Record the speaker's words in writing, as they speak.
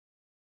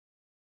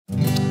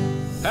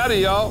Howdy,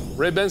 y'all.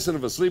 Ray Benson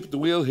of Asleep at the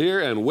Wheel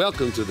here, and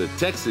welcome to the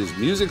Texas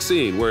music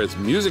scene, where it's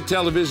music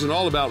television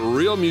all about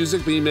real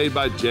music being made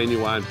by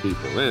genuine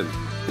people. And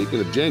speaking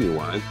of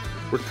genuine,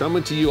 we're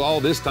coming to you all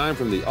this time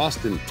from the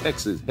Austin,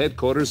 Texas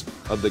headquarters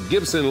of the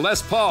Gibson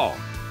Les Paul,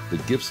 the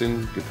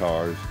Gibson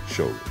Guitars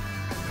showroom.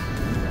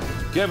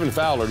 Kevin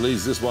Fowler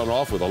leads this one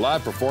off with a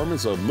live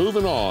performance of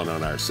Movin On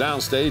our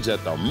soundstage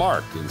at the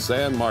Mark in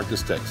San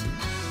Marcos, Texas.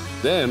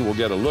 Then we'll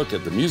get a look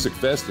at the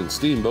MusicFest in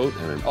Steamboat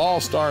and an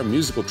all-star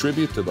musical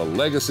tribute to the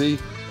legacy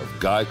of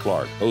Guy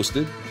Clark,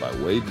 hosted by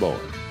Wade Bowen.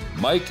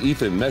 Mike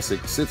Ethan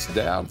Messick sits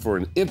down for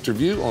an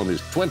interview on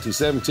his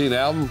 2017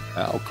 album,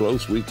 How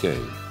Close We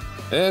Came.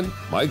 And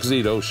Mike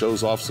Zito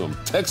shows off some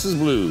Texas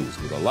blues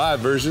with a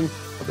live version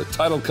of the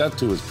title cut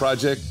to his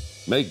project,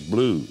 Make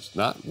Blues,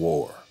 Not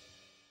War.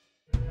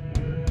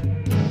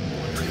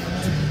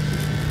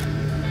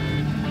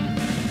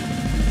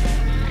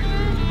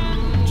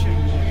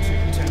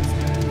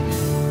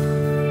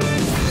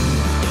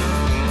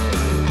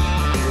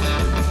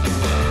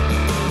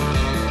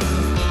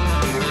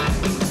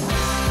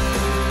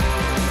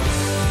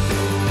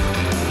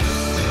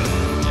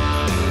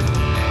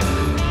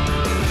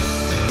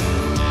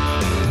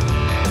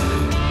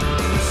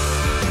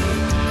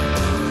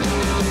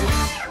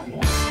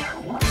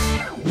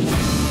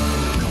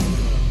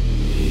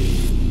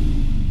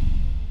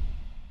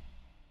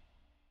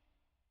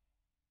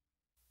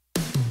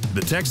 The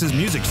Texas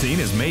music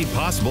scene is made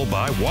possible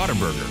by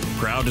Whataburger,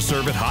 proud to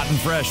serve it hot and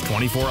fresh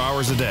 24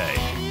 hours a day.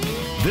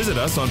 Visit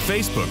us on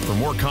Facebook for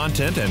more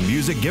content and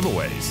music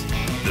giveaways.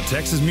 The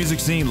Texas Music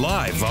Scene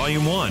Live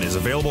Volume 1 is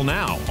available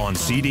now on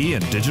CD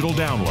and digital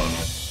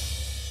download.